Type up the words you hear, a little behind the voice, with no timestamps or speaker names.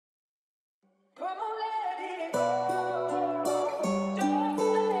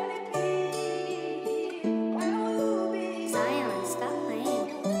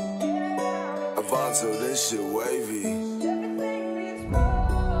Avanto, this shit wavy.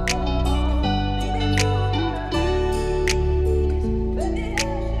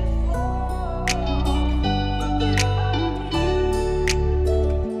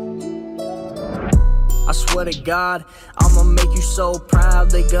 I swear to God, I'ma make you so proud,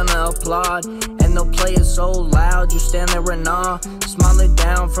 they gonna applaud. And they'll play it so loud, you stand there in awe, smiling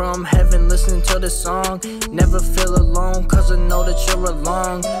down from heaven, listening to the song. Never feel alone, cause I know that you're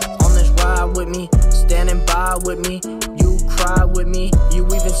along. On this ride with me, standing by with me. You cry with me, you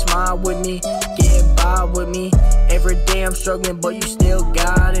even smile with me. Getting by with me, every day I'm struggling, but you still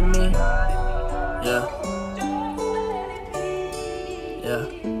guiding me. Yeah. Yeah.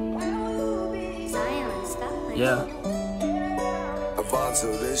 Yeah.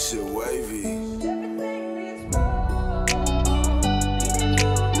 Avanto, this shit wavy.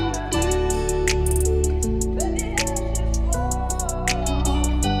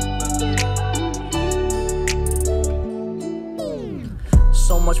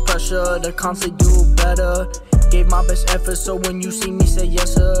 So much pressure to constantly do better. Gave my best effort, so when you see me say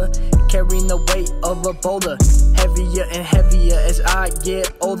yes sir. Carrying the weight of a boulder, heavier and heavier as I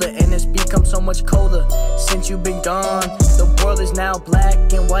get older. And it's become so much colder since you've been gone. The world is now black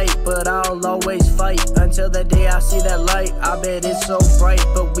and white, but I'll always fight until the day I see that light. I bet it's so bright,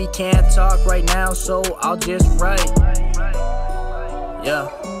 but we can't talk right now, so I'll just write. Yeah.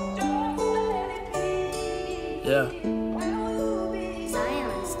 Yeah.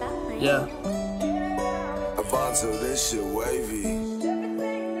 Yeah. Avanto, this shit wavy.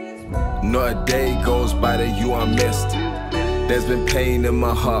 Not a day goes by that you are missed. There's been pain in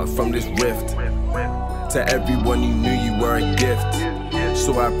my heart from this rift. To everyone you knew you were a gift.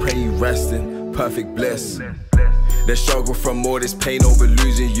 So I pray you rest in perfect bliss. The struggle from all this pain over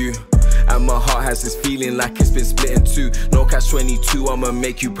losing you. And my heart has this feeling like it's been split in two. No catch-22, I'ma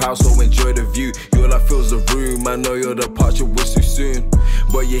make you proud, so enjoy the view. Your love fills the room, I know your departure was too soon.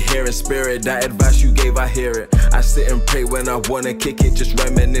 But you're here in spirit, that advice you gave, I hear it. I sit and pray when I wanna kick it, just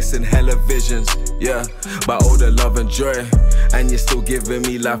reminiscing hella visions. Yeah, about all the love and joy. And you're still giving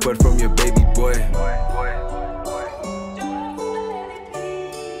me life, word from your baby boy.